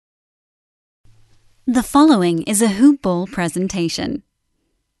The following is a Hoop Ball presentation.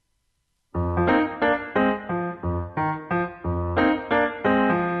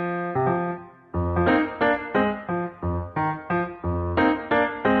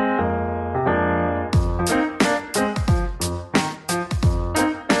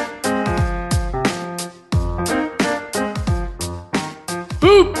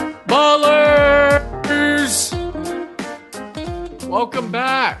 Hoop Ballers! Welcome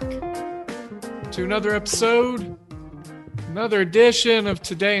back to another episode, another edition of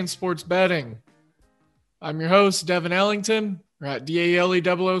Today in Sports Betting. I'm your host, Devin Ellington. We're at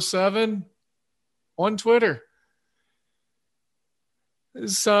DALE007 on Twitter.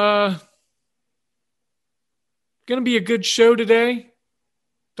 It's going to be a good show today.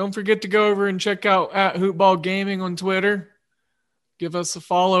 Don't forget to go over and check out at Hoopball Gaming on Twitter. Give us a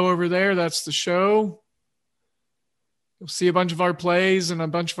follow over there. That's the show. You'll see a bunch of our plays and a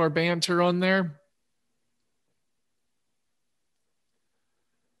bunch of our banter on there.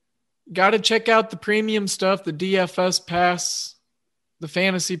 Got to check out the premium stuff, the DFS pass, the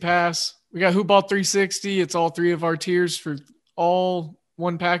fantasy pass. We got Hoopball 360. It's all three of our tiers for all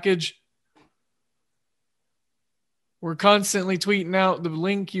one package. We're constantly tweeting out the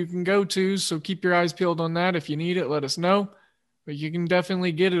link you can go to, so keep your eyes peeled on that. If you need it, let us know. But you can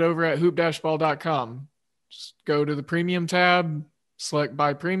definitely get it over at hoop-ball.com. Just go to the premium tab, select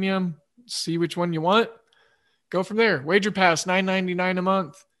buy premium, see which one you want. Go from there. Wager pass, $9.99 a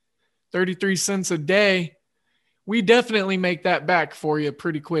month, 33 cents a day. We definitely make that back for you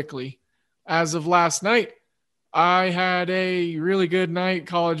pretty quickly. As of last night, I had a really good night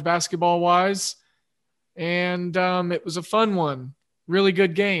college basketball-wise, and it was a fun one. Really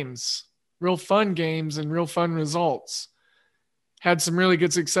good games, real fun games, and real fun results. Had some really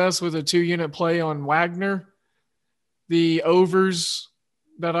good success with a 2-unit play on Wagner. The overs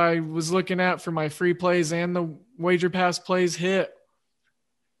that I was looking at for my free plays and the wager pass plays hit.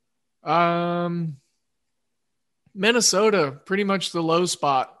 Minnesota, pretty much the low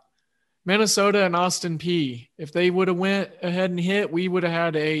spot. Minnesota and Austin Peay. If they would have went ahead and hit, we would have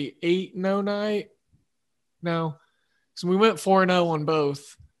had a 8-0 night. No. So we went 4-0 on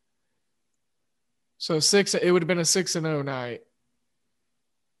both. So it would have been a 6-0 night.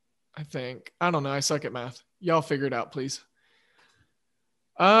 I think. I don't know. I suck at math. Y'all figure it out, please.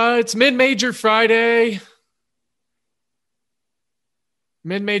 It's Mid-Major Friday.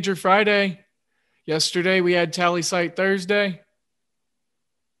 Mid-Major Friday. Yesterday we had Tally Site Thursday.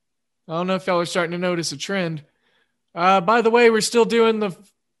 I don't know if y'all are starting to notice a trend. By the way, we're still doing the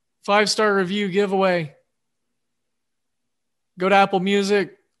 5-star review giveaway. Go to Apple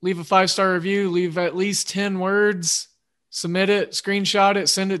Music, leave a 5-star review, leave at least 10 words. Submit it, screenshot it,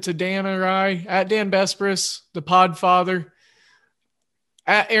 send it to Dan or I, at Dan Bespris, the Podfather,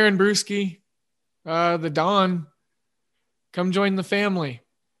 at Aaron Brewski, the Don. Come join the family.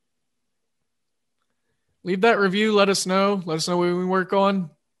 Leave that review. Let us know. Let us know what we work on.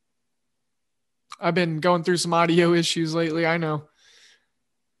 I've been going through some audio issues lately, I know.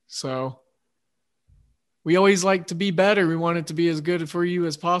 So we always like to be better. We want it to be as good for you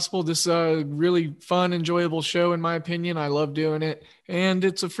as possible. This is a really fun, enjoyable show, in my opinion. I love doing it. And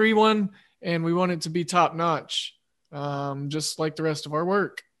it's a free one, and we want it to be top-notch, just like the rest of our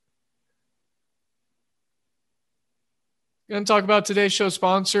work. Going to talk about today's show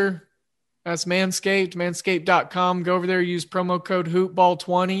sponsor. That's Manscaped, manscaped.com. Go over there, use promo code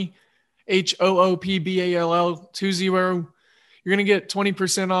HOOPBALL20, HOOPBALL20. You're going to get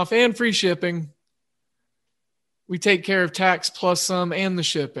 20% off and free shipping. We take care of tax plus some and the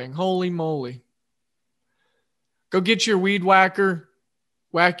shipping. Holy moly. Go get your weed whacker.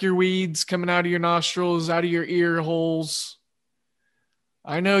 Whack your weeds coming out of your nostrils, out of your ear holes.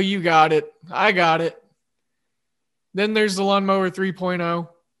 I know you got it. I got it. Then there's the Lawnmower 3.0.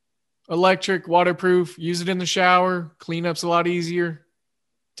 Electric, waterproof. Use it in the shower. Cleanup's a lot easier.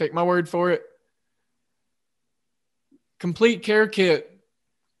 Take my word for it. Complete care kit.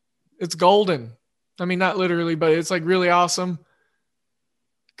 It's golden. I mean, not literally, but it's like really awesome.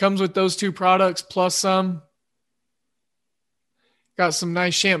 Comes with those 2 products plus some. Got some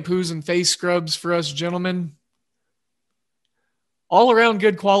nice shampoos and face scrubs for us gentlemen. All around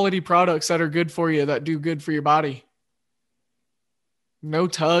good quality products that are good for you, that do good for your body. No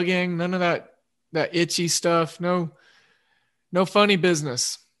tugging, none of that itchy stuff. No funny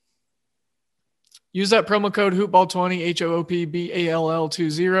business. Use that promo code HOOPBALL20,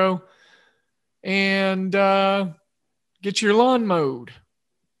 HOOPBALL20. And get your lawn mowed.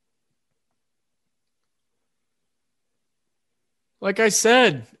 Like I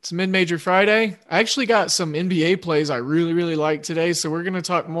said, it's Mid-Major Friday. I actually got some NBA plays I really, really like today. So we're going to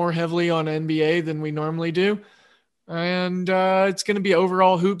talk more heavily on NBA than we normally do. And it's going to be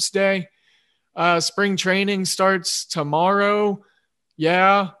overall hoops day. Spring training starts tomorrow.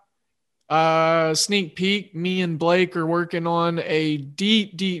 Yeah. Sneak peek. Me and Blake are working on a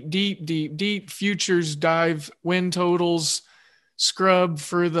deep futures dive win totals scrub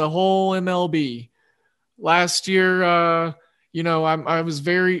for the whole MLB. Last year, I'm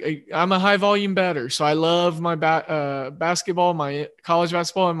a high volume bettor, so I love my basketball, my college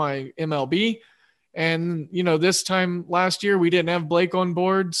basketball, and my MLB. And this time last year we didn't have Blake on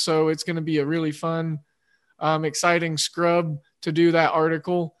board, so it's going to be a really fun, exciting scrub to do that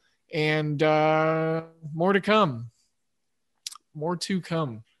article, and more to come. More to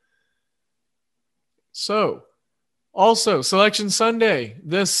come. So, also Selection Sunday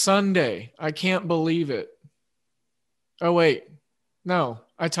this Sunday. I can't believe it. Oh, wait. No,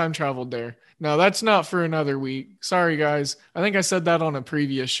 I time traveled there. No, that's not for another week. Sorry, guys. I think I said that on a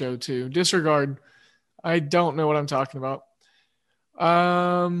previous show too. Disregard. I don't know what I'm talking about. But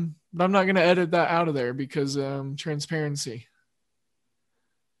I'm not going to edit that out of there because transparency.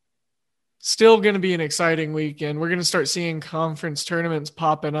 Still going to be an exciting weekend. We're going to start seeing conference tournaments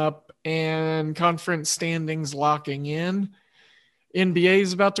popping up and conference standings locking in. NBA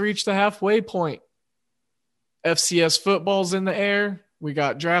is about to reach the halfway point. FCS football's in the air. We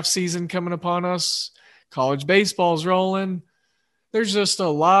got draft season coming upon us. College baseball's rolling. There's just a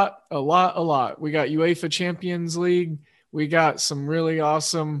lot. We got UEFA Champions League. We got some really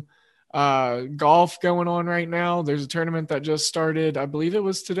awesome golf going on right now. There's a tournament that just started. I believe it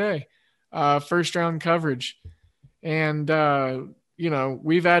was today. First round coverage. And,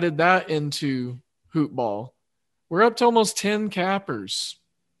 we've added that into hoop ball. We're up to almost 10 cappers.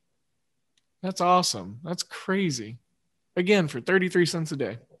 That's awesome. That's crazy. Again, for 33 cents a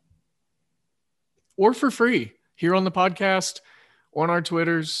day. Or for free here on the podcast, on our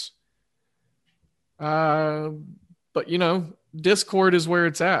Twitters. But, Discord is where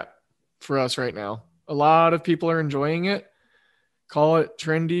it's at for us right now. A lot of people are enjoying it. Call it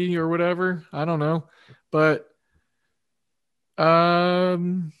trendy or whatever. I don't know. But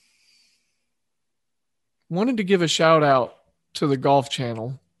wanted to give a shout out to the Golf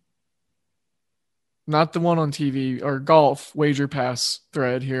Channel. Not the one on TV or Golf Wager Pass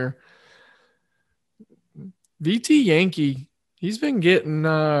thread here. VT Yankee, he's been getting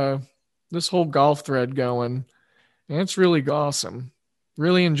this whole golf thread going. And it's really awesome.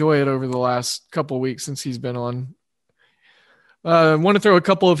 Really enjoy it over the last couple of weeks since he's been on. I want to throw a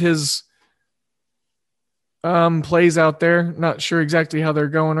couple of his plays out there. Not sure exactly how they're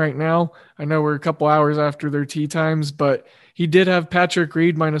going right now. I know we're a couple hours after their tee times, but he did have Patrick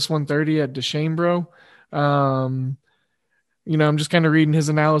Reed minus 130 at DeChambeau. I'm just kind of reading his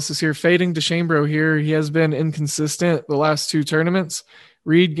analysis here. Fading DeChambeau here. He has been inconsistent the last two tournaments.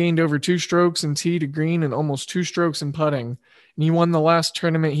 Reed gained over 2 strokes in tee to green and almost 2 strokes in putting. And he won the last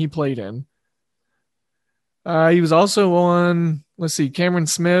tournament he played in. He was also on, Cameron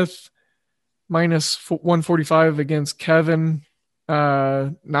Smith minus 145 against Kevin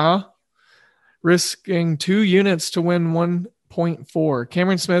Na, risking 2 units to win 1.4.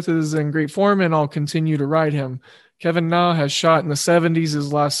 Cameron Smith is in great form, and I'll continue to ride him. Kevin Na has shot in the 70s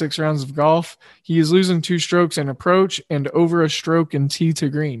his last 6 rounds of golf. He is losing 2 strokes in approach and over a stroke in tee to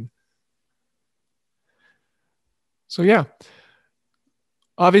green. So, yeah.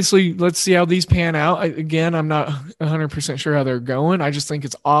 Obviously, let's see how these pan out. I'm not 100% sure how they're going. I just think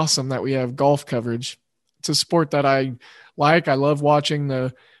it's awesome that we have golf coverage. It's a sport that I like. I love watching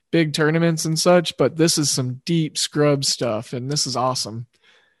the big tournaments and such, but this is some deep scrub stuff, and this is awesome.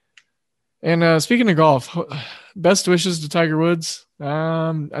 And speaking of golf, best wishes to Tiger Woods.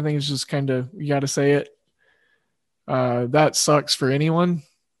 I think it's just kind of, you got to say it. That sucks for anyone,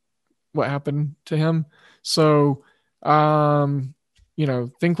 what happened to him. So,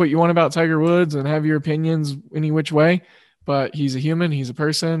 think what you want about Tiger Woods and have your opinions any which way, but he's a human, he's a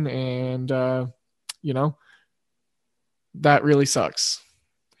person, and, that really sucks.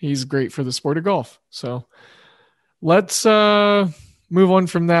 He's great for the sport of golf. So let's move on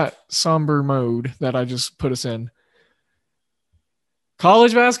from that somber mode that I just put us in.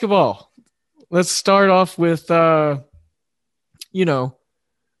 College basketball. Let's start off with,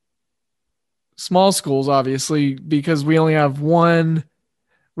 small schools, obviously, because we only have one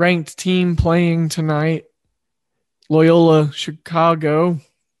ranked team playing tonight, Loyola Chicago.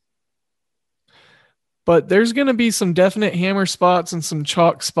 But there's going to be some definite hammer spots and some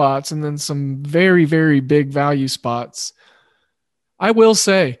chalk spots and then some very, very big value spots. I will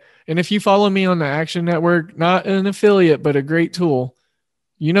say And if you follow me on the Action Network, not an affiliate, but a great tool,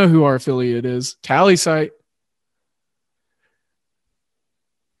 you know who our affiliate is, TallySite.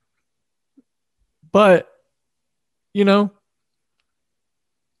 But, you know,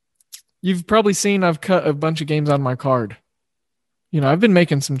 you've probably seen I've cut a bunch of games on my card. I've been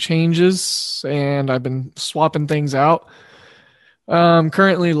making some changes and I've been swapping things out.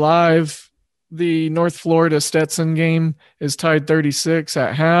 Currently live, the North Florida Stetson game is tied 36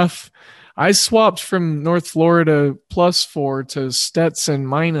 at half. I swapped from North Florida +4 to Stetson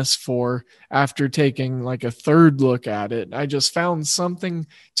 -4 after taking like a third look at it. I just found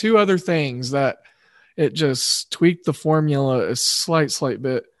two other things that it just tweaked the formula a slight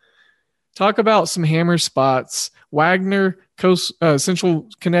bit. Talk about some hammer spots. Wagner, Central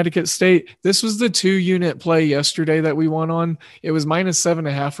Connecticut State. This was the 2-unit play yesterday that we won on. It was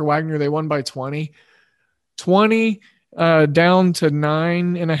 -7.5 for Wagner. They won by 20. 20 down to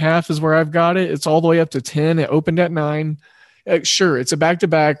 9.5 is where I've got it. It's all the way up to 10. It opened at 9. Sure, it's a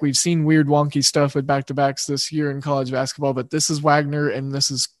back-to-back. We've seen weird, wonky stuff with back-to-backs this year in college basketball, but this is Wagner and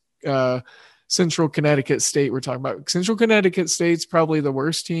this is Central Connecticut State we're talking about. Central Connecticut State's probably the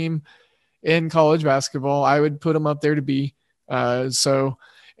worst team in college basketball. I would put them up there to be. And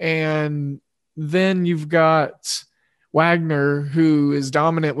then you've got Wagner, who is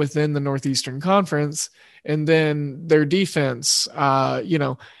dominant within the Northeastern Conference, and then their defense. I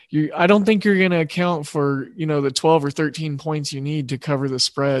don't think you're going to account for the 12 or 13 points you need to cover the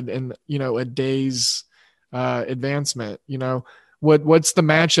spread in a day's advancement. What's the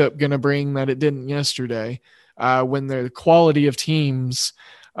matchup going to bring that it didn't yesterday? When the quality of teams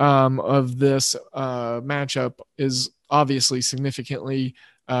of this matchup is obviously significantly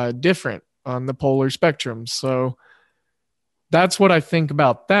different on the polar spectrum. So that's what I think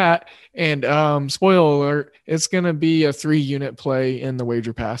about that. And spoiler alert, it's going to be a 3-unit play in the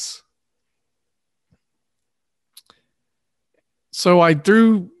Wager Pass. So I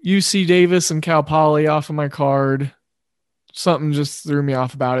threw UC Davis and Cal Poly off of my card. Something just threw me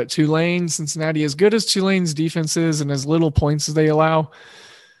off about it. Tulane, Cincinnati, as good as Tulane's defense is and as little points as they allow,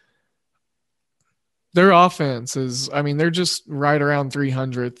 their offense is, they're just right around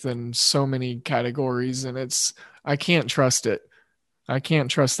 300th in so many categories, and I can't trust it. I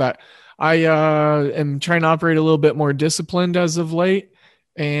can't trust that. I am trying to operate a little bit more disciplined as of late,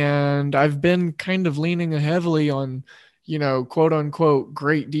 and I've been kind of leaning heavily on, quote unquote,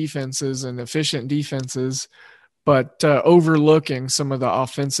 great defenses and efficient defenses, but overlooking some of the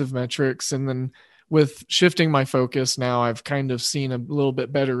offensive metrics. And then with shifting my focus now, I've kind of seen a little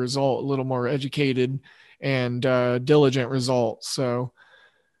bit better result, a little more educated and diligent result. So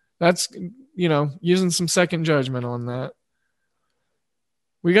that's, using some second judgment on that.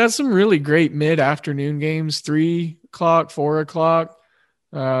 We got some really great mid-afternoon games, 3 o'clock, 4 o'clock,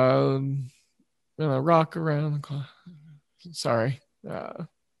 rock around the clock. Sorry.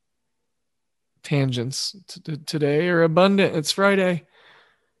 Tangents today are abundant. It's Friday.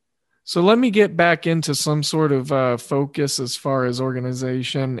 So let me get back into some sort of focus as far as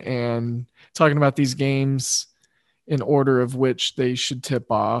organization and talking about these games in order of which they should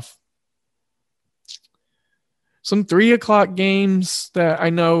tip off. Some 3 o'clock games that I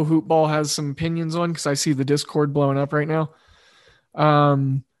know Hoopball has some opinions on because I see the Discord blowing up right now.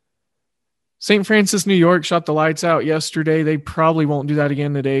 St. Francis, New York shot the lights out yesterday. They probably won't do that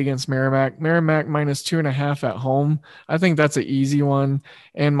again today against Merrimack. Merrimack -2.5 at home. I think that's an easy one.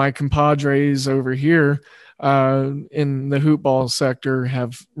 And my compadres over here in the Hoopball sector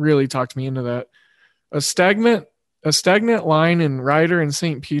have really talked me into that. A stagnant line in Ryder and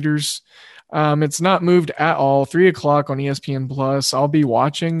St. Peter's. It's not moved at all. 3 o'clock on ESPN Plus. I'll be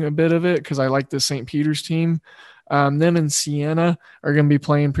watching a bit of it because I like the St. Peter's team. Them and Siena are going to be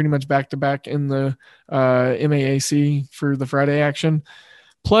playing pretty much back-to-back in the MAAC for the Friday action.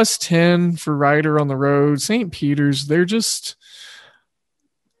 +10 for Ryder on the road. St. Peter's, they're just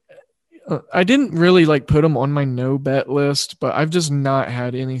I didn't really put them on my no-bet list, but I've just not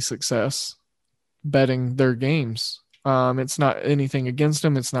had any success betting their games. It's not anything against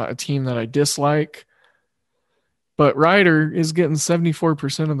them. It's not a team that I dislike. But Ryder is getting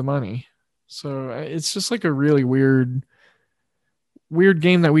 74% of the money. So it's just a really weird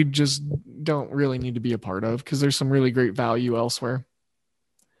game that we just don't really need to be a part of because there's some really great value elsewhere.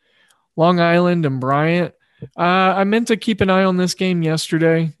 Long Island and Bryant. I meant to keep an eye on this game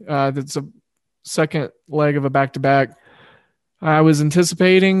yesterday. That's a second leg of a back-to-back. I was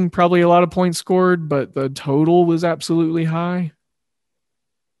anticipating probably a lot of points scored, but the total was absolutely high.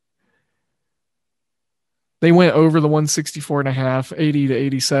 They went over the 164.5,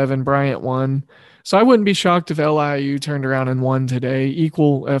 80-87. Bryant won. So I wouldn't be shocked if LIU turned around and won today.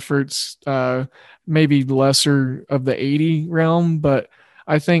 Equal efforts, maybe lesser of the 80 realm, but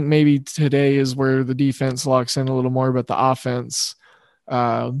I think maybe today is where the defense locks in a little more, but the offense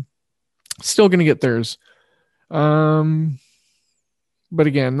still going to get theirs. But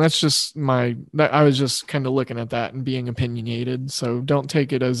again, that's just I was just kind of looking at that and being opinionated. So don't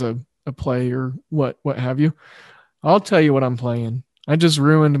take it as a play or what have you. I'll tell you what I'm playing. I just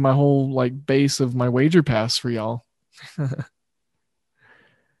ruined my whole like base of my wager pass for y'all.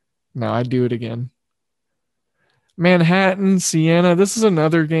 No, I do it again. Manhattan, Siena. This is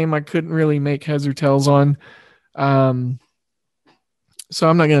another game I couldn't really make heads or tails on. So I'm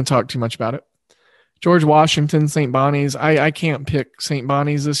not going to talk too much about it. George Washington, St. Bonnie's. I can't pick St.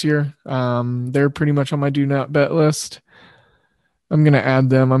 Bonnie's this year. They're pretty much on my do not bet list. I'm going to add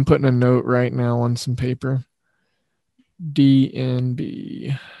them. I'm putting a note right now on some paper.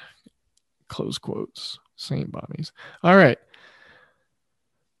 DNB, close quotes, St. Bonnie's. All right.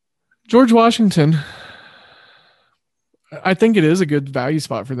 George Washington. I think it is a good value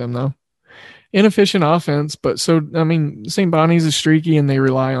spot for them, though. Inefficient offense, but St. Bonnie's is streaky and they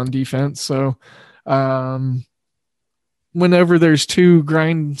rely on defense. So, whenever there's two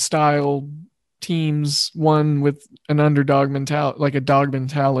grind style teams, one with an underdog mentality, like a dog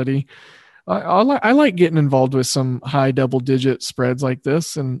mentality, I like getting involved with some high double digit spreads like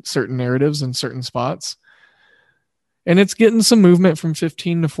this and certain narratives in certain spots. And it's getting some movement from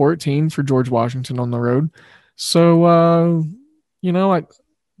 15 to 14 for George Washington on the road. So,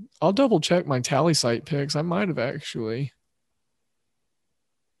 I'll double check my tally site picks. I might have actually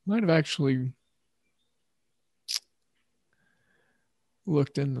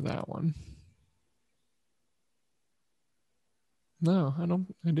looked into that one. No,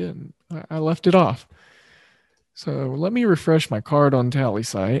 I didn't. I left it off. So let me refresh my card on tally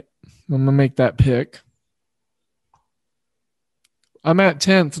site. I'm going to make that pick. I'm at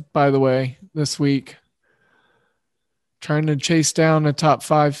 10th, by the way, this week. Trying to chase down a top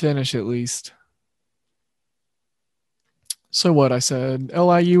 5 finish at least. So what I said,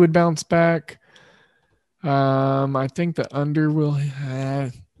 LIU would bounce back. I think the under will.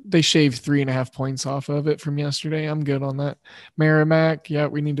 They shaved 3.5 points off of it from yesterday. I'm good on that. Merrimack, yeah,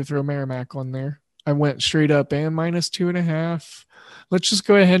 we need to throw Merrimack on there. I went straight up and -2.5. Let's just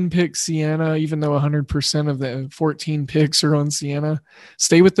go ahead and pick Siena, even though 100% of the 14 picks are on Siena.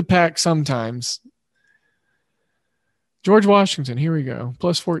 Stay with the pack sometimes. George Washington, here we go.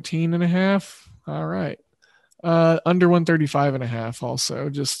 +14.5. All right. Under 135.5 also,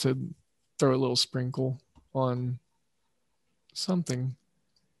 just to throw a little sprinkle on something.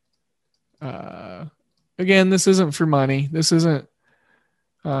 Again, this isn't for money. This isn't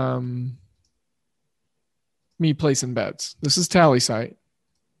me placing bets. This is Tally Site.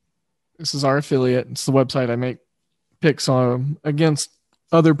 This is our affiliate. It's the website I make picks on against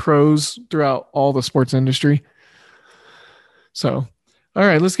other pros throughout all the sports industry. So, all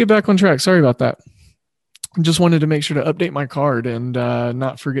right, let's get back on track. Sorry about that. Just wanted to make sure to update my card and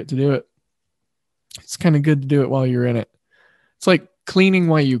not forget to do it. It's kind of good to do it while you're in it. It's like cleaning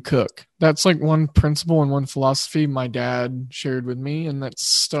while you cook. That's like one principle and one philosophy my dad shared with me, and that's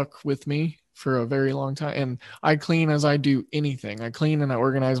stuck with me for a very long time. And I clean as I do anything. I clean and I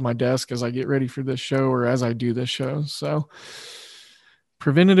organize my desk as I get ready for this show or as I do this show. So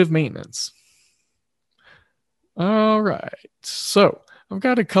preventative maintenance. All right. So I've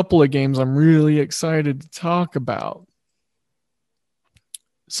got a couple of games I'm really excited to talk about.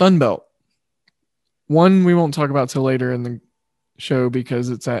 Sunbelt. One we won't talk about till later in the show because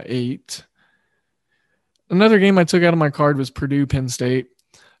it's at 8. Another game I took out of my card was Purdue Penn State.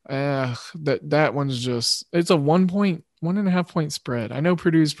 That one's just, it's a 1.5 point spread. I know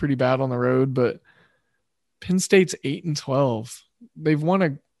Purdue's pretty bad on the road, but Penn State's 8-12. They've won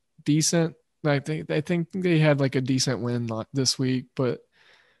a decent. I think they had like a decent win this week,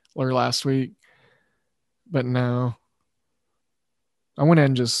 or last week, but no. I went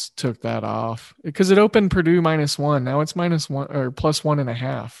and just took that off because it opened Purdue -1. Now it's -1 or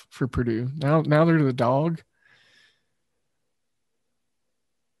 +1.5 for Purdue. Now they're the dog.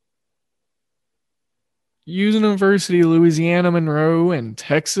 University of Louisiana Monroe and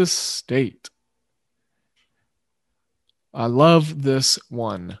Texas State. I love this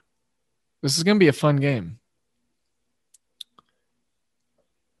one. This is going to be a fun game.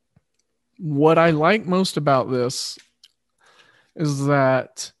 What I like most about this is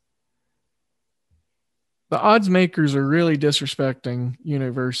that the odds makers are really disrespecting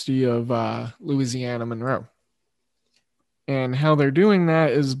University of Louisiana Monroe. And how they're doing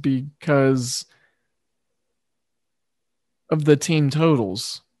that is because of the team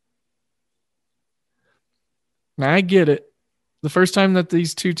totals. Now, I get it. The first time that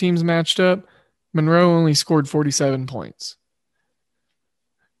these two teams matched up, Monroe only scored 47 points.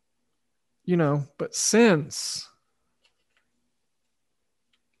 But since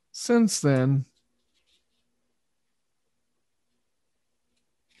then,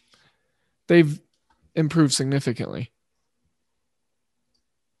 they've improved significantly.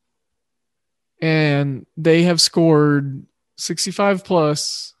 And they have scored 65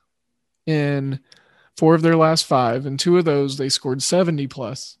 plus in 4 of their last 5, and 2 of those they scored 70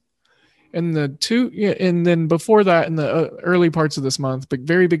 plus. And and then before that, in the early parts of this month, but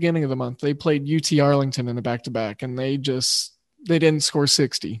very beginning of the month, they played UT Arlington in a back-to-back, and they didn't score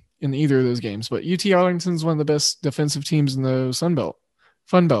 60 in either of those games. But UT Arlington's one of the best defensive teams in the Sun Belt,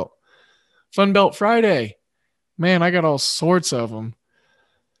 Fun Belt Friday, man, I got all sorts of them.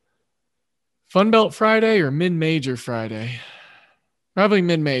 Fun Belt Friday or Mid-Major Friday? Probably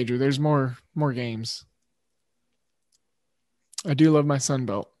Mid-Major. There's more games. I do love my Sun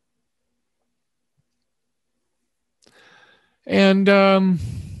Belt. And, they're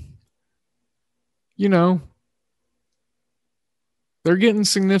getting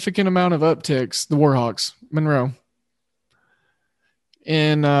significant amount of upticks, the Warhawks, Monroe,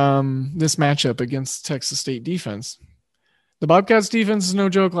 in this matchup against Texas State defense. The Bobcats defense is no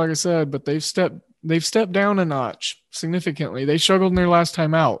joke, like I said, but they've stepped down a notch significantly. They struggled in their last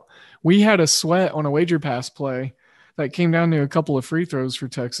time out. We had a sweat on a wager pass play that came down to a couple of free throws for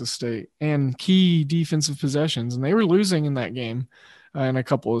Texas State and key defensive possessions, and they were losing in that game in a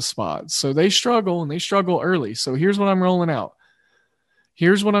couple of spots. So they struggle, and they struggle early. So here's what I'm rolling out.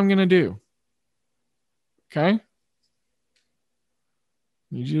 Here's what I'm going to do. Okay?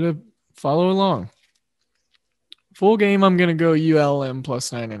 Need you to follow along. Full game, I'm going to go ULM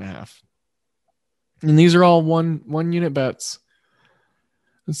plus 9.5. And these are all one unit bets.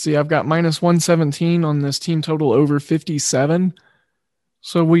 Let's see, I've got minus 117 on this team total over 57.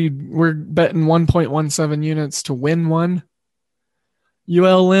 So we're betting 1.17 units to win one.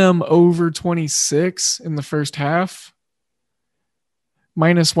 ULM over 26 in the first half.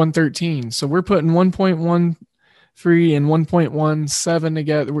 Minus 113. So we're putting 1.13 and 1.17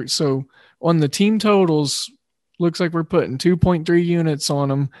 together. So on the team totals, looks like we're putting 2.3 units on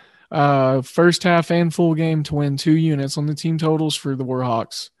them. First half and full game to win 2 units on the team totals for the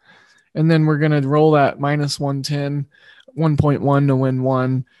Warhawks. And then we're going to roll that minus 110, 1.1 to win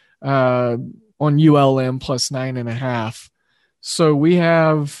 1 on ULM plus 9.5. So we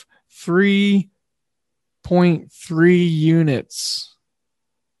have 3.3 units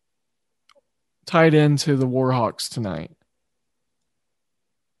tied into the Warhawks tonight.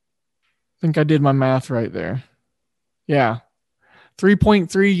 I think I did my math right there. Yeah.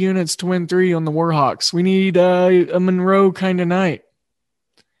 3.3 units to win 3 on the Warhawks. We need a Monroe kind of night.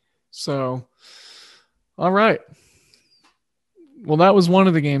 So, all right. Well, that was one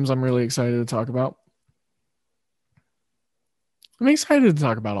of the games I'm really excited to talk about. I'm excited to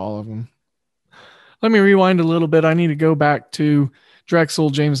talk about all of them. Let me rewind a little bit. I need to go back to Drexel,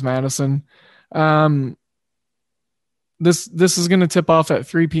 James Madison. This is going to tip off at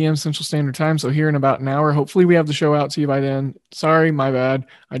 3 p.m. Central Standard Time, so here in about an hour. Hopefully we have the show out to you by then. Sorry, my bad.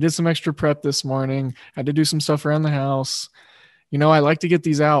 I did some extra prep this morning. Had to do some stuff around the house. I like to get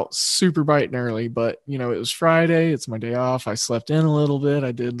these out super bright and early, but, it was Friday. It's my day off. I slept in a little bit.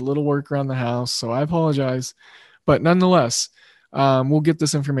 I did a little work around the house, so I apologize. But nonetheless, we'll get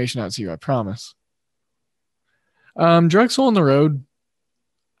this information out to you, I promise. Drexel on the road.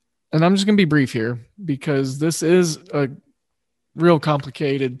 And I'm just going to be brief here because this is a real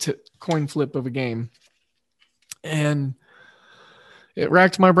complicated coin flip of a game. And it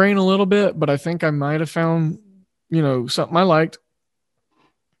racked my brain a little bit, but I think I might have found, something I liked.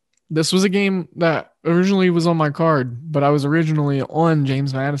 This was a game that originally was on my card, but I was originally on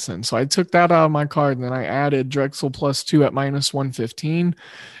James Madison. So I took that out of my card and then I added Drexel plus 2 at minus 115.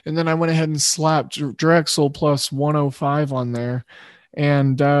 And then I went ahead and slapped Drexel plus 105 on there.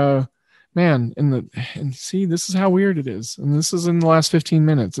 And man, and see, this is how weird it is. And this is in the last 15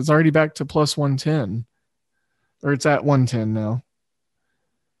 minutes. It's already back to plus 110, or it's at 110 now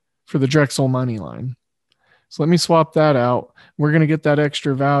for the Drexel money line. So let me swap that out. We're going to get that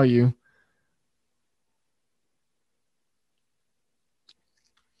extra value.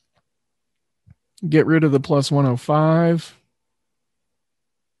 Get rid of the plus 105.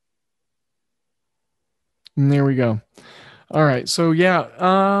 And there we go. All right. So yeah,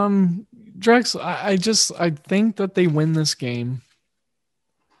 Drexel, I think that they win this game.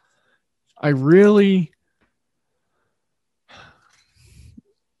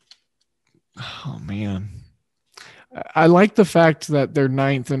 Oh man. I like the fact that they're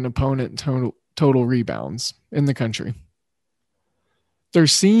 9th in opponent total rebounds in the country. They're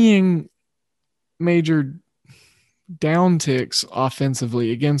seeing major downticks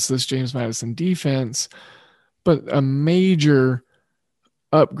offensively against this James Madison defense, but a major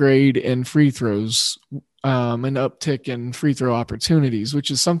upgrade in free throws, an uptick in free throw opportunities,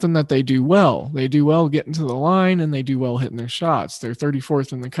 which is something that they do well. They do well getting to the line, and they do well hitting their shots. They're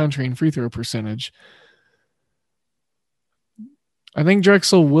 34th in the country in free throw percentage. I think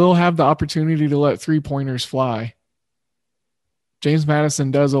Drexel will have the opportunity to let three-pointers fly. James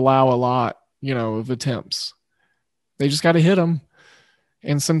Madison does allow a lot, of attempts. They just got to hit them.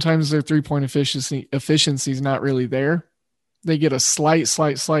 And sometimes their three-point efficiency is not really there. They get a slight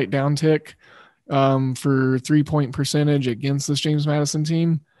downtick for three-point percentage against this James Madison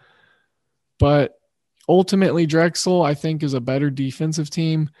team. But ultimately, Drexel, I think, is a better defensive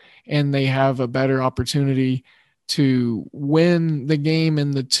team, and they have a better opportunity to win the game in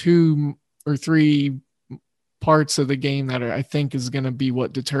the 2 or 3 parts of the game that I think is going to be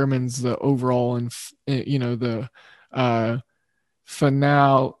what determines the overall and, the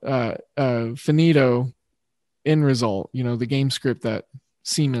finito end result, the game script that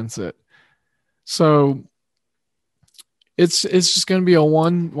cements it. So it's just going to be a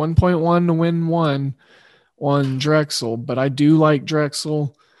 1.1 to win 1 on Drexel, but I do like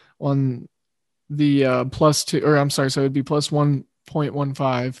Drexel on the +2, or I'm sorry, so it'd be plus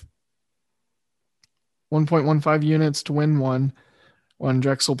 1.15 units to win 1 on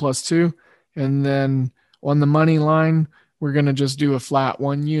Drexel +2. And then on the money line, we're going to just do a flat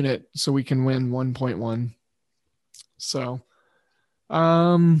 1 unit so we can win 1.1. So,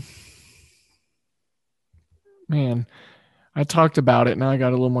 man, I talked about it. Now I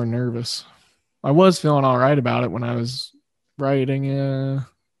got a little more nervous. I was feeling all right about it when I was writing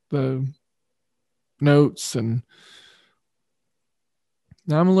the notes, and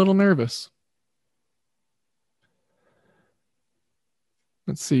now I'm a little nervous.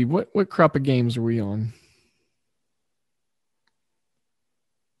 Let's see, what crop of games are we on?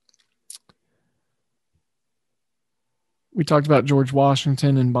 We talked about George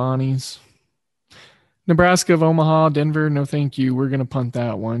Washington and Bonnie's. Nebraska of Omaha, Denver, no thank you. We're going to punt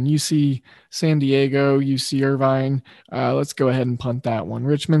that one. UC San Diego, UC Irvine. Let's go ahead and punt that one.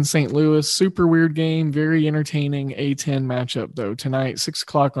 Richmond, St. Louis, super weird game. Very entertaining A10 matchup, though. Tonight, 6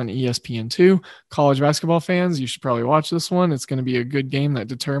 o'clock on ESPN2. College basketball fans, you should probably watch this one. It's going to be a good game that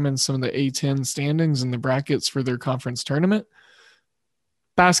determines some of the A10 standings and the brackets for their conference tournament.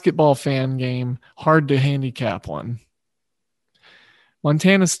 Basketball fan game, hard to handicap one.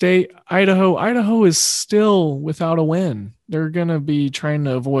 Montana State, Idaho. Idaho is still without a win. They're going to be trying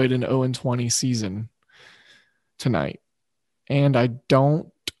to avoid an 0-20 season tonight. And I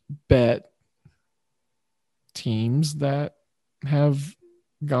don't bet teams that have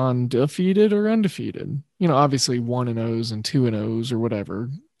gone defeated or undefeated. Obviously 1-0s and 2-0s or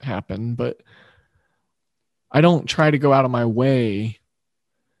whatever happen, but I don't try to go out of my way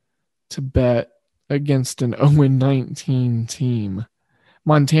to bet against an 0-19 team.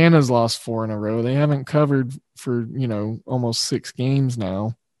 Montana's lost 4 in a row. They haven't covered for, almost 6 games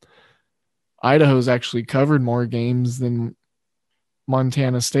now. Idaho's actually covered more games than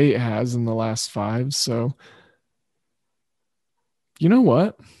Montana State has in the last 5. So, you know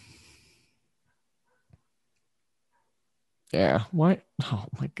what? Yeah. Why? Oh,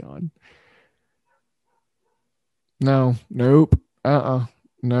 my God. No. Nope.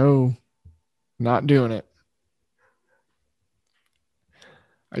 No. Not doing it.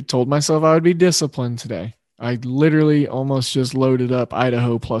 I told myself I would be disciplined today. I literally almost just loaded up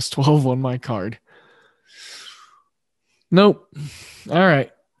Idaho +12 on my card. Nope. All right.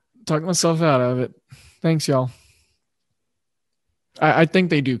 Talked myself out of it. Thanks, y'all. I think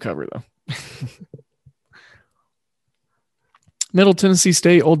they do cover, though. Middle Tennessee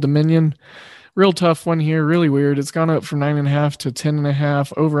State, Old Dominion. Real tough one here. Really weird. It's gone up from 9.5 to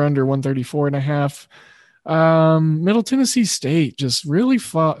 10.5. Over under 134.5. Middle Tennessee State just really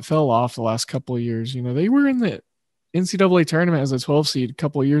fell off the last couple of years. They were in the NCAA tournament as a 12 seed a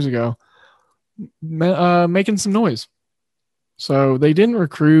couple of years ago, making some noise. So they didn't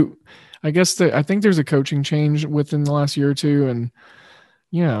recruit. I think there's a coaching change within the last year or two. And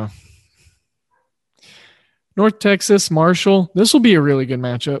yeah, North Texas, Marshall. This will be a really good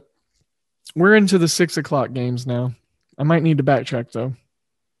matchup. We're into the 6 o'clock games now. I might need to backtrack though.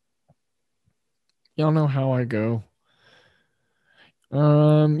 Y'all know how I go.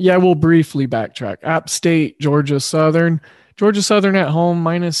 We'll briefly backtrack. App State, Georgia Southern. Georgia Southern at home,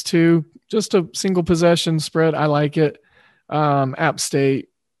 -2. Just a single possession spread. I like it. App State,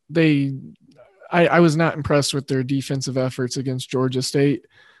 I was not impressed with their defensive efforts against Georgia State.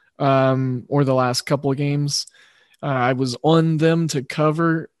 or the last couple of games. I was on them to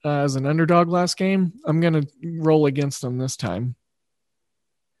cover as an underdog last game. I'm going to roll against them this time.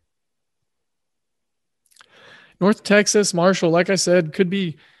 North Texas, Marshall, like I said, could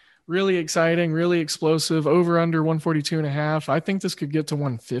be really exciting, really explosive, over under 142.5. I think this could get to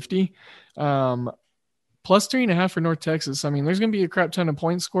 150. Plus 3.5 for North Texas. I mean, there's going to be a crap ton of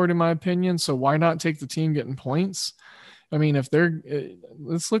points scored, in my opinion. So why not take the team getting points? I mean, if they're,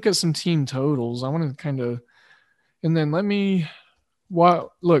 let's look at some team totals. I want to kind of, and then let me,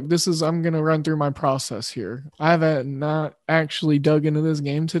 look, I'm going to run through my process here. I have not actually dug into this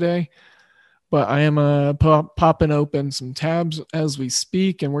game today, but I am popping open some tabs as we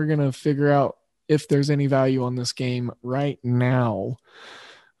speak, and we're going to figure out if there's any value on this game right now.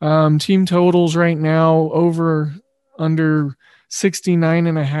 Team totals right now, over under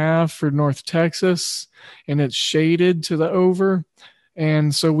 69.5 for North Texas, and it's shaded to the over.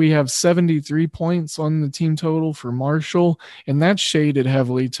 And so we have 73 points on the team total for Marshall, and that's shaded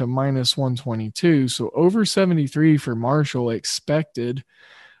heavily to minus 122. So over 73 for Marshall expected.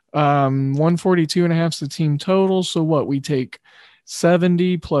 142.5 is the team total. So what, we take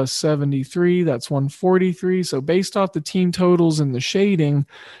 70 plus 73, that's 143. So based off the team totals and the shading,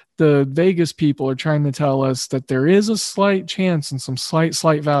 the Vegas people are trying to tell us that there is a slight chance and some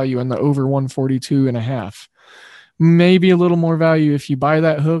slight value in the over 142.5. Maybe a little more value if you buy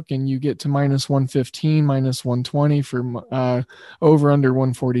that hook and you get to minus 115, minus 120 for over under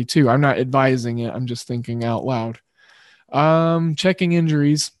 142. I'm not advising it. I'm just thinking out loud. Checking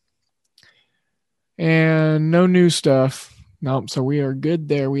injuries and no new stuff. Nope. So we are good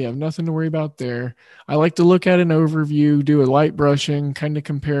there. We have nothing to worry about there. I like to look at an overview, do a light brushing, kind of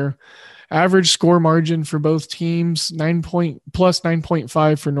compare average score margin for both teams, plus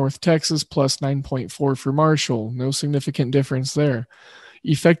 9.5 for North Texas, plus 9.4 for Marshall. No significant difference there.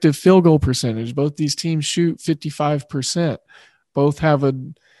 Effective field goal percentage. Both these teams shoot 55%. Both have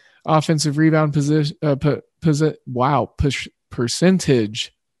an offensive rebound percentage.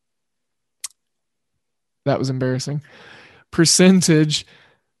 That was embarrassing. Percentage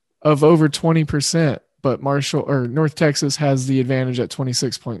of over 20%, but North Texas has the advantage at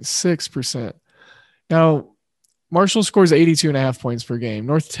 26.6%. Now, Marshall scores 82.5 points per game.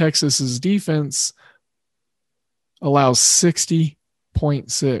 North Texas's defense allows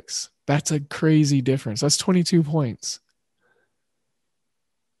 60.6. That's a crazy difference. That's 22 points.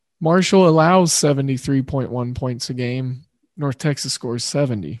 Marshall allows 73.1 points a game. North Texas scores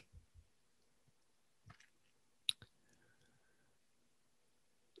 70.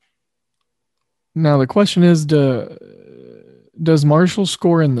 Now the question is, does Marshall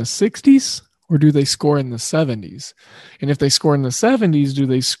score in the 60s or do they score in the 70s? And if they score in the 70s, do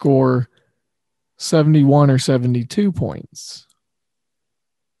they score 71 or 72 points?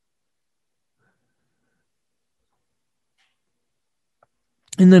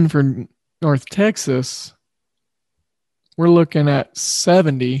 And then for North Texas, we're looking at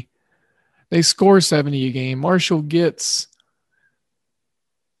 70. They score 70 a game. Marshall gets...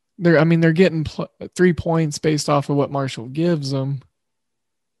 They're getting 3 points based off of what Marshall gives them.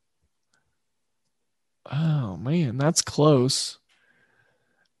 Oh, man, that's close.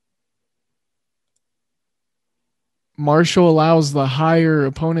 Marshall allows the higher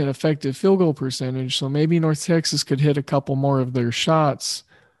opponent effective field goal percentage, so maybe North Texas could hit a couple more of their shots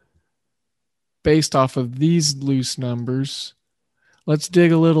based off of these loose numbers. Let's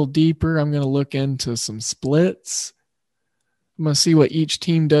dig a little deeper. I'm going to look into some splits. I'm going to see what each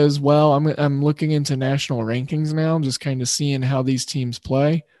team does well. I'm looking into national rankings now, just kind of seeing how these teams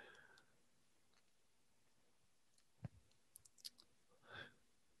play.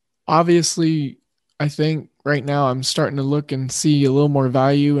 Obviously, I think right now I'm starting to look and see a little more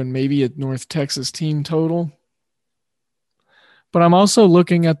value in maybe a North Texas team total. But I'm also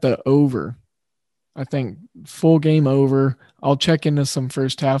looking at the over. I think full game over. I'll check into some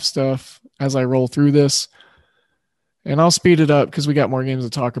first half stuff as I roll through this. And I'll speed it up because we got more games to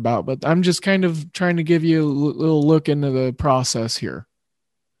talk about. But I'm just kind of trying to give you a little look into the process here.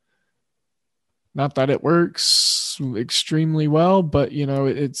 Not that it works extremely well, but,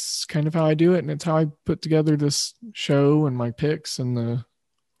 it's kind of how I do it. And it's how I put together this show and my picks and the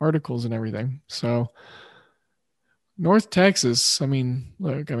articles and everything. So North Texas, they're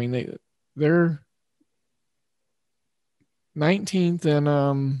 19th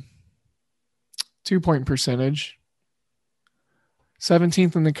in 2-point percentage.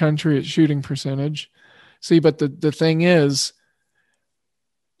 17th in the country at shooting percentage. See, but the thing is,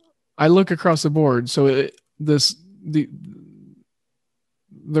 I look across the board. So the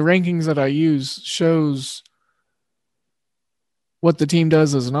rankings that I use shows what the team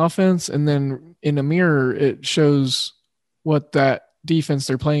does as an offense, and then in a mirror, it shows what that defense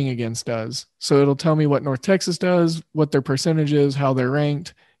they're playing against does. So it'll tell me what North Texas does, what their percentage is, how they're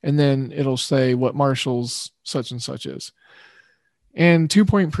ranked, and then it'll say what Marshall's such and such is. And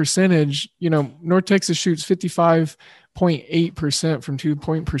 2-point percentage, North Texas shoots 55.8% from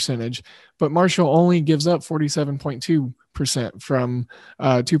 2-point percentage, but Marshall only gives up 47.2% from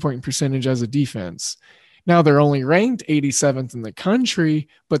 2-point percentage as a defense. Now they're only ranked 87th in the country,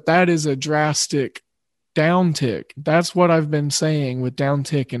 but that is a drastic downtick. That's what I've been saying with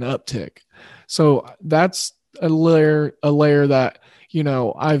downtick and uptick. So that's a layer that,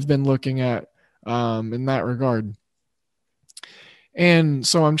 I've been looking at in that regard. And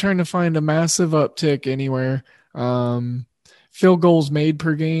so I'm trying to find a massive uptick anywhere. Field goals made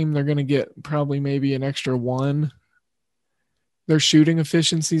per game, they're going to get probably maybe an extra 1. Their shooting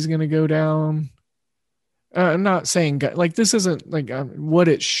efficiency is going to go down. I'm not saying like this isn't like what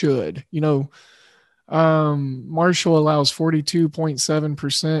it should. Marshall allows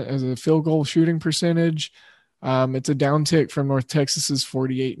 42.7% as a field goal shooting percentage. It's a downtick from North Texas's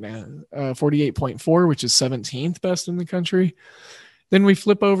 48.4, which is 17th best in the country. Then we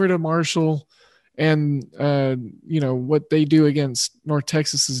flip over to Marshall and, what they do against North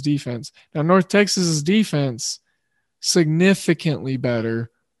Texas's defense. Now, North Texas's defense, significantly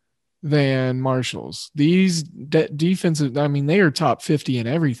better than Marshall's. These defensive, they are top 50 in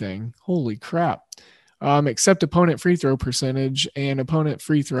everything. Holy crap. Except opponent free throw percentage and opponent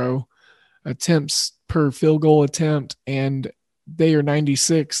free throw attempts per field goal attempt, and they are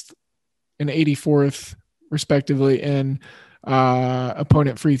 96th and 84th respectively in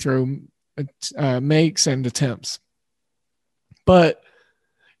opponent free throw makes and attempts. But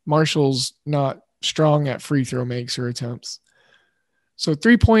Marshall's not strong at free throw makes or attempts. So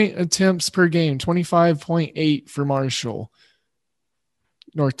 3-point attempts per game, 25.8 for Marshall.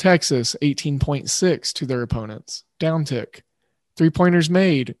 North Texas, 18.6 to their opponents. Downtick. 3-pointers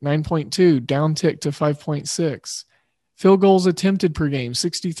made, 9.2. Downtick to 5.6. Field goals attempted per game,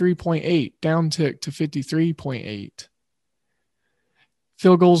 63.8. Downtick to 53.8.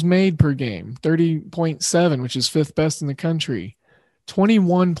 Field goals made per game, 30.7, which is 5th best in the country.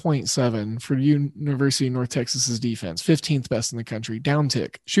 21.7 for University of North Texas's defense, 15th best in the country.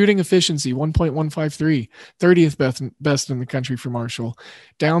 Downtick. Shooting efficiency, 1.153, 30th best in the country for Marshall.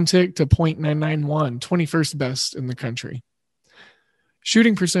 Downtick to 0.991, 21st best in the country.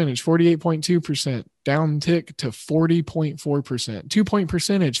 Shooting percentage, 48.2%, downtick to 40.4%. 2-point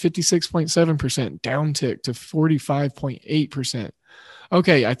percentage, 56.7%, downtick to 45.8%.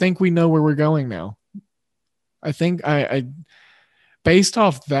 Okay, I think we know where we're going now. I think I based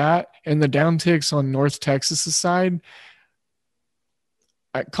off that and the downticks on North Texas's side,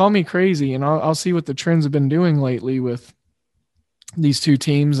 call me crazy, and I'll see what the trends have been doing lately with these two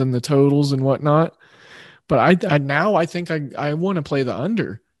teams and the totals and whatnot. But I think I want to play the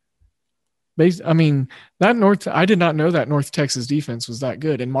under. I did not know that North Texas defense was that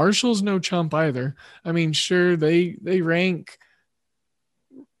good, and Marshall's no chump either. Sure, they rank,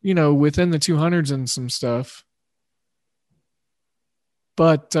 within the 200s and some stuff.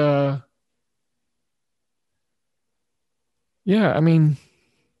 But, let me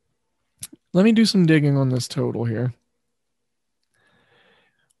do some digging on this total here.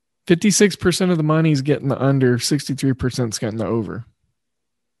 56% of the money is getting the under, 63% is getting the over.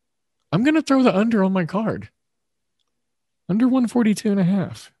 I'm going to throw the under on my card. Under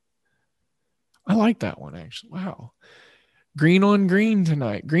 142.5. I like that one, actually. Wow. Green on green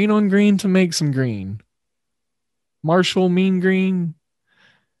tonight. Green on green to make some green. Marshall, Mean Green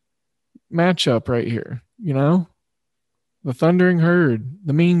matchup right here. The Thundering Herd,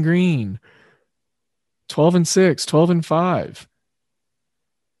 the Mean Green. 12-6, 12-5.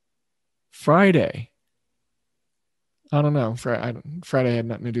 Friday. I don't know. Friday had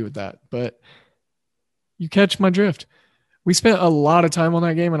nothing to do with that, but you catch my drift. We spent a lot of time on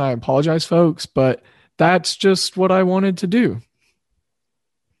that game, and I apologize, folks, but that's just what I wanted to do.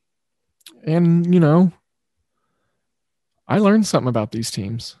 And, I learned something about these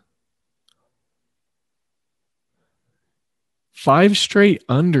teams. 5 straight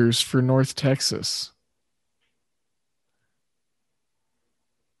unders for North Texas.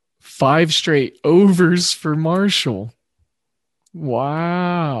 5 straight overs for Marshall.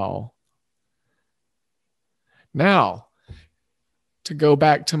 Wow. Now, to go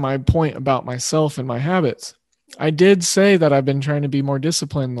back to my point about myself and my habits, I did say that I've been trying to be more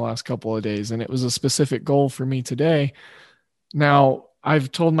disciplined the last couple of days, and it was a specific goal for me today. Now,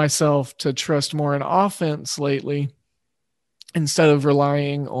 I've told myself to trust more in offense lately instead of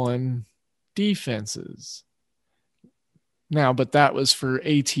relying on defenses. Now, but that was for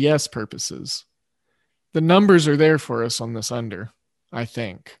ATS purposes. The numbers are there for us on this under, I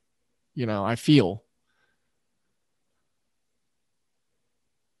think. I feel.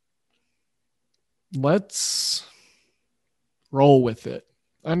 Let's roll with it.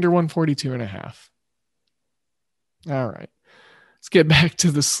 Under 142.5. All right. Let's get back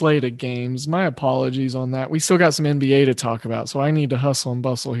to the slate of games. My apologies on that. We still got some NBA to talk about, so I need to hustle and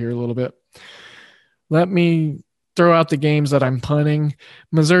bustle here a little bit. Let me throw out the games that I'm punting.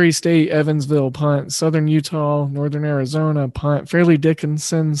 Missouri State, Evansville, punt. Southern Utah, Northern Arizona, punt. Fairleigh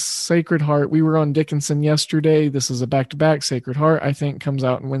Dickinson, Sacred Heart. We were on Dickinson yesterday. This is a back-to-back. Sacred Heart, I think, comes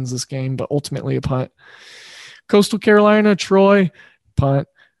out and wins this game, but ultimately a punt. Coastal Carolina, Troy, punt.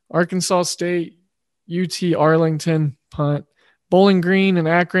 Arkansas State, UT Arlington, punt. Bowling Green and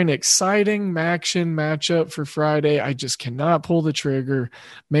Akron, exciting action matchup for Friday. I just cannot pull the trigger.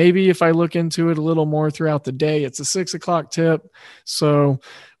 Maybe if I look into it a little more throughout the day, it's a 6:00 tip. So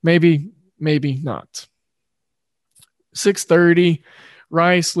maybe not. 6:30,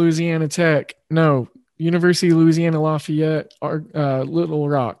 Rice, Louisiana Tech. No, University of Louisiana Lafayette, Little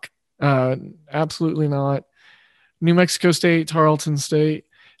Rock. Absolutely not. New Mexico State, Tarleton State.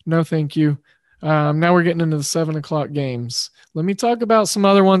 No, thank you. Now we're getting into the 7:00 games. Let me talk about some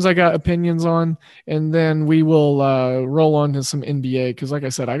other ones I got opinions on, and then we will roll on to some NBA because, like I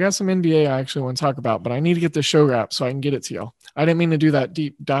said, I got some NBA I actually want to talk about, but I need to get the show wrapped so I can get it to y'all. I didn't mean to do that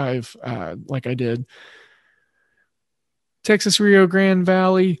deep dive like I did. Texas Rio Grande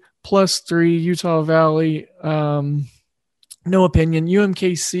Valley, +3, Utah Valley. No opinion.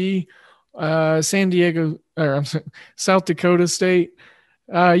 UMKC, San Diego, South Dakota State.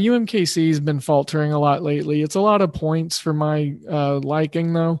 UMKC has been faltering a lot lately. It's a lot of points for my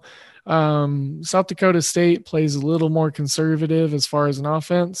liking, though. South Dakota State plays a little more conservative as far as an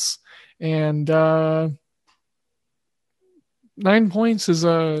offense, and 9 points is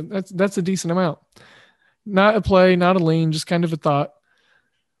that's a decent amount. Not a play, not a lean, just kind of a thought.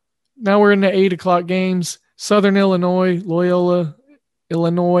 Now we're in the 8:00 games. Southern Illinois, Loyola,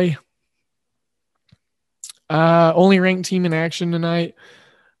 Illinois. Only ranked team in action tonight.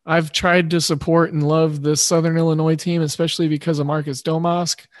 I've tried to support and love this Southern Illinois team, especially because of Marcus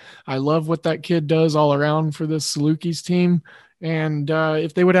Domask. I love what that kid does all around for this Salukis team. And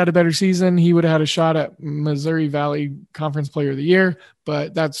if they would have had a better season, he would have had a shot at Missouri Valley Conference Player of the Year,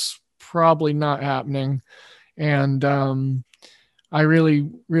 but that's probably not happening. And I really,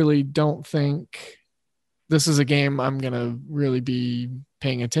 really don't think this is a game I'm going to really be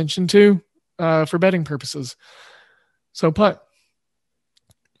paying attention to for betting purposes. So punt.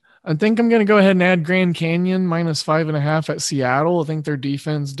 I think I'm going to go ahead and add Grand Canyon -5.5 at Seattle. I think their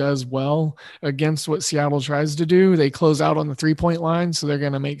defense does well against what Seattle tries to do. They close out on the 3-point line, so they're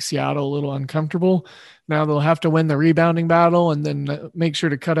going to make Seattle a little uncomfortable. Now they'll have to win the rebounding battle and then make sure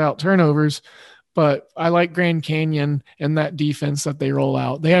to cut out turnovers. But I like Grand Canyon and that defense that they roll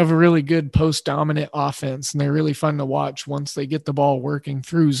out. They have a really good post-dominant offense, and they're really fun to watch once they get the ball working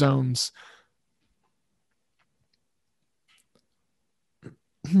through zones.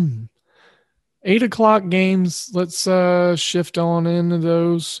 8:00 games. Let's shift on into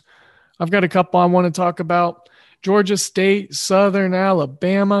those. I've got a couple I want to talk about. Georgia State, Southern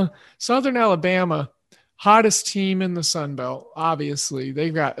Alabama. Southern Alabama, hottest team in the Sun Belt. Obviously,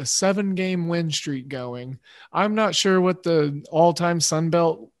 they've got a 7-game win streak going. I'm not sure what the all-time Sun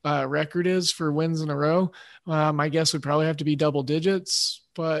Belt record is for wins in a row. My guess would probably have to be double digits,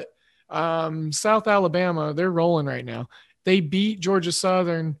 but South Alabama, they're rolling right now. They beat Georgia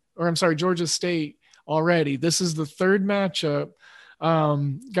State already. This is the third matchup.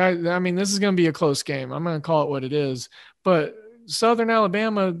 Guys, I mean, this is going to be a close game. I'm going to call it what it is. But Southern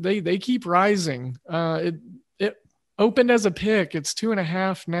Alabama, they keep rising. It opened as a pick. It's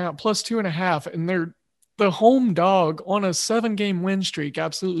 2.5 now, +2.5, and they're the home dog on a 7-game win streak,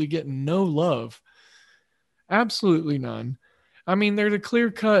 absolutely getting no love. Absolutely none. I mean, they're the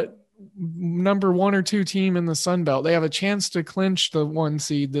clear-cut number 1 or 2 team in the Sun Belt. They have a chance to clinch the 1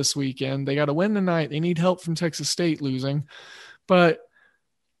 seed this weekend. They got to win tonight. They need help from Texas State losing. But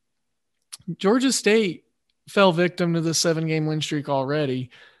Georgia State fell victim to the 7-game win streak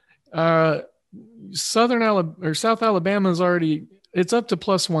already. South Alabama is already, it's up to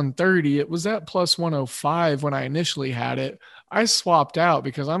 +130. It was at +105 when I initially had it. I swapped out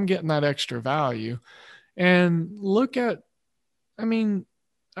because I'm getting that extra value. And look at, I mean,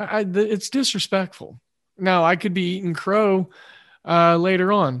 it's disrespectful. Now, I could be eating crow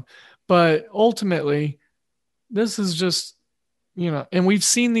later on, but ultimately, this is just, and we've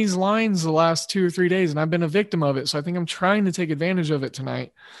seen these lines the last 2 or 3 days, and I've been a victim of it. So I think I'm trying to take advantage of it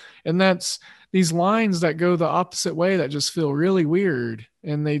tonight. And that's these lines that go the opposite way that just feel really weird,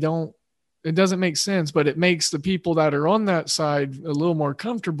 and it doesn't make sense, but it makes the people that are on that side a little more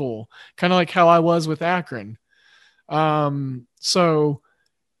comfortable, kind of like how I was with Akron. So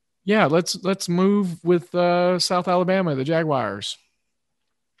yeah, let's move with South Alabama, the Jaguars.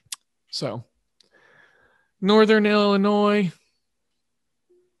 So Northern Illinois,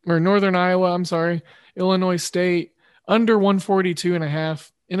 or Northern Iowa, I'm sorry, Illinois State, under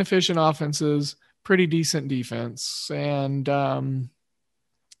 142.5, inefficient offenses, pretty decent defense, and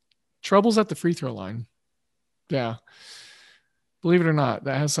troubles at the free throw line. Yeah. Believe it or not,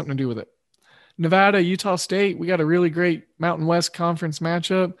 that has something to do with it. Nevada, Utah State, we got a really great Mountain West Conference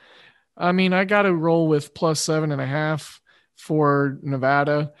matchup. I mean, I got to roll with +7.5 for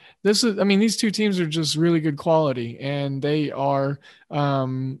Nevada. These two teams are just really good quality, and they are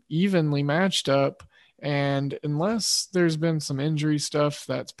evenly matched up. And unless there's been some injury stuff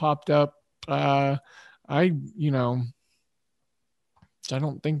that's popped up, I don't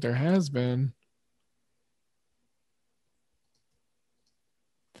think there has been.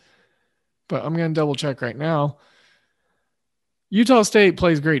 But I'm going to double check right now. Utah State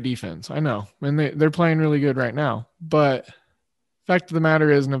plays great defense. I know. And they're playing really good right now. But fact of the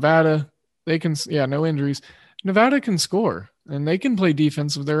matter is Nevada, no injuries. Nevada can score, and they can play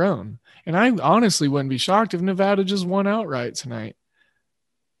defense of their own. And I honestly wouldn't be shocked if Nevada just won outright tonight.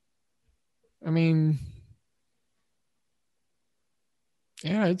 I mean,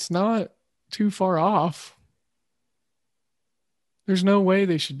 yeah, it's not too far off. There's no way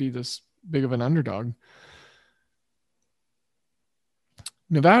they should be this big of an underdog.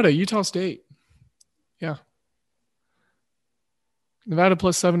 Nevada, Utah State. Yeah. Nevada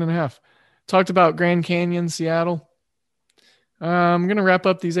 +7.5. Talked about Grand Canyon, Seattle. I'm going to wrap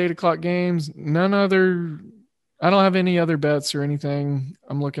up these 8 o'clock games. I don't have any other bets or anything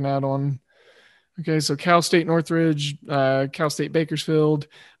I'm looking at on. Okay, so Cal State Northridge, Cal State Bakersfield,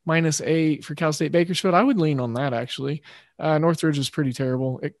 -8 for Cal State Bakersfield. I would lean on that, actually. Northridge is pretty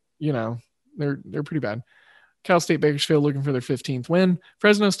terrible. They're pretty bad. Cal State Bakersfield looking for their 15th win.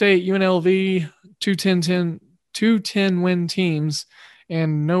 Fresno State, UNLV, 2-10 win teams,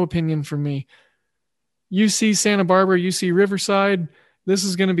 and no opinion from me. UC Santa Barbara, UC Riverside. This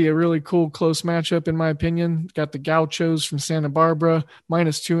is going to be a really cool, close matchup, in my opinion. Got the Gauchos from Santa Barbara,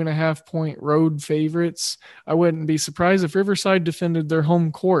 -2.5 point road favorites. I wouldn't be surprised if Riverside defended their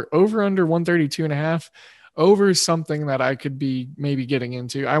home court. Over under 132.5. Over something that I could be maybe getting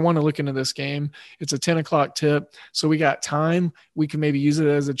into. I want to look into this game. It's a 10 o'clock tip, so we got time. We can maybe use it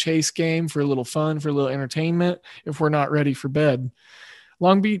as a chase game for a little fun, for a little entertainment if we're not ready for bed.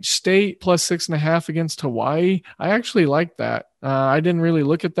 Long Beach State +6.5 against Hawaii. I actually like that. I didn't really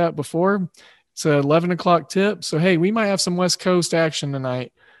look at that before. It's an 11 o'clock tip, so hey, we might have some West Coast action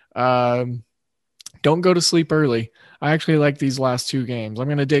tonight. Don't go to sleep early. I actually like these last 2 games. I'm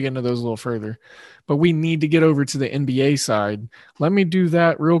going to dig into those a little further. But we need to get over to the NBA side. Let me do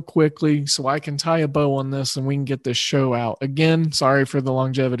that real quickly so I can tie a bow on this and we can get this show out. Again, sorry for the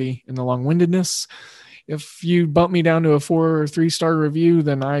longevity and the long-windedness. If you bump me down to a 4 or 3-star review,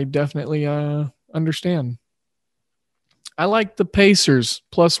 then I definitely understand. I like the Pacers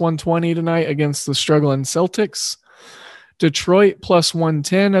 +120 tonight against the struggling Celtics. Detroit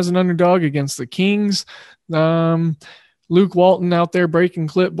 +110 as an underdog against the Kings. Luke Walton out there breaking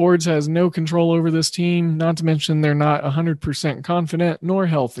clipboards, has no control over this team, not to mention they're not 100% confident nor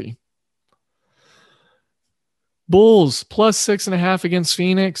healthy. Bulls +6.5 against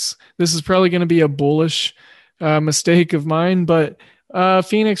Phoenix. This is probably going to be a bullish mistake of mine, but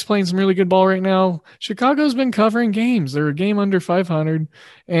Phoenix playing some really good ball right now. Chicago's been covering games. They're a game under 500,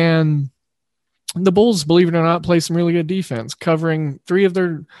 and the Bulls, believe it or not, play some really good defense, covering 3 of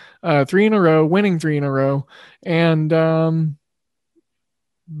their 3 in a row, winning 3 in a row, and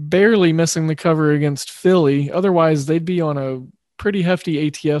barely missing the cover against Philly. Otherwise, they'd be on a pretty hefty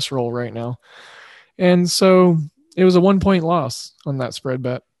ATS roll right now. And so it was a 1-point loss on that spread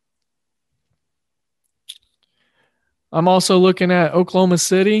bet. I'm also looking at Oklahoma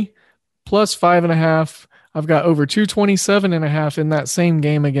City +5.5. I've got over 227.5 in that same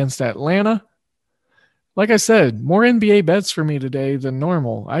game against Atlanta. Like I said, more NBA bets for me today than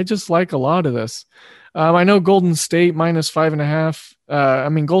normal. I just like a lot of this. I know Golden State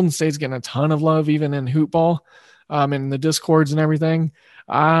 -5.5. Golden State's getting a ton of love, even in hoop ball, in the discords and everything.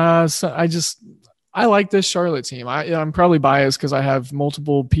 So I like this Charlotte team. I'm probably biased because I have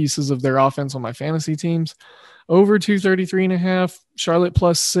multiple pieces of their offense on my fantasy teams. Over 233.5. Charlotte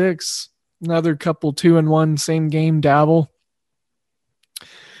 +6. Another couple 2-1 same game dabble.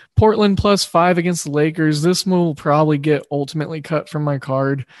 Portland +5 against the Lakers. This will probably get ultimately cut from my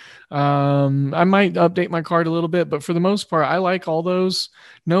card. I might update my card a little bit, but for the most part, I like all those.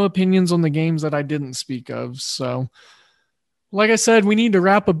 No opinions on the games that I didn't speak of. So, like I said, we need to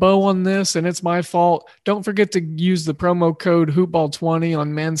wrap a bow on this, and it's my fault. Don't forget to use the promo code HoopBall20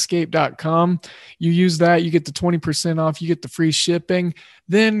 on manscaped.com. You use that, you get the 20% off, you get the free shipping.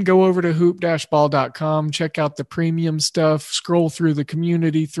 Then go over to hoop-ball.com, check out the premium stuff, scroll through the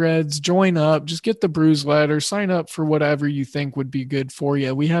community threads, join up, just get the Brews letter, sign up for whatever you think would be good for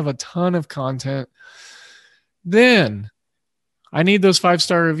you. We have a ton of content. Then I need those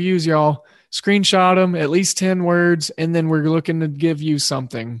 5-star reviews, y'all. Screenshot them, at least 10 words, and then we're looking to give you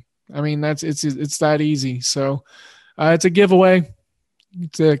something. I mean, it's that easy. So it's a giveaway.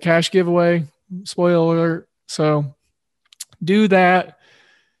 It's a cash giveaway. Spoiler alert. So do that.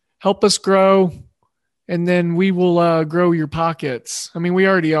 Help us grow, and then we will grow your pockets. I mean, we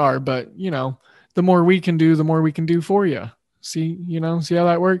already are, but, the more we can do, the more we can do for you. See how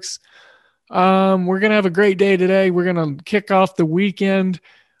that works? We're going to have a great day today. We're going to kick off the weekend.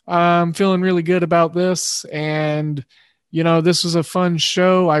 I'm feeling really good about this, and this was a fun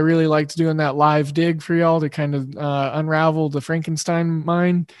show. I really liked doing that live dig for y'all to kind of unravel the Frankenstein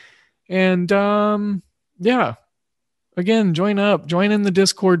mind. And again, join in the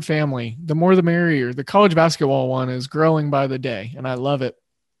Discord family. The more the merrier. The college basketball one is growing by the day, and I love it.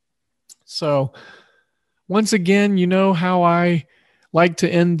 So once again, you know how I like to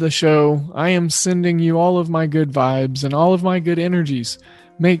end the show. I am sending you all of my good vibes and all of my good energies.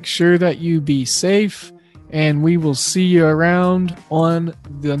 Make sure that you be safe, and we will see you around on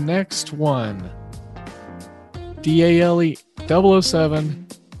the next one. DALE 007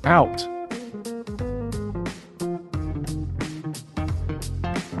 out.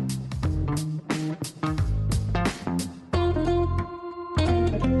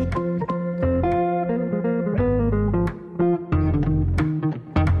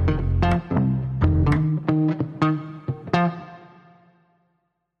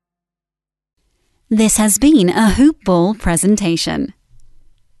 This has been a Hoop Ball presentation.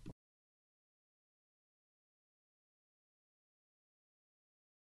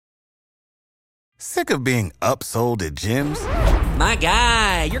 Sick of being upsold at gyms? My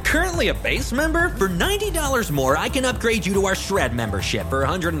guy, you're currently a base member? For $90 more, I can upgrade you to our Shred membership. For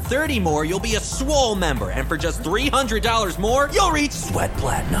 $130 more, you'll be a Swole member. And for just $300 more, you'll reach Sweat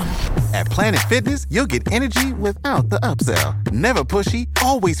Platinum. At Planet Fitness, you'll get energy without the upsell. Never pushy,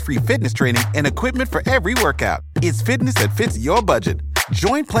 always free fitness training and equipment for every workout. It's fitness that fits your budget.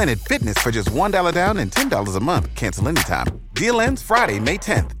 Join Planet Fitness for just $1 down and $10 a month. Cancel anytime. Deal ends Friday, May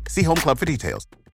 10th. See Home Club for details.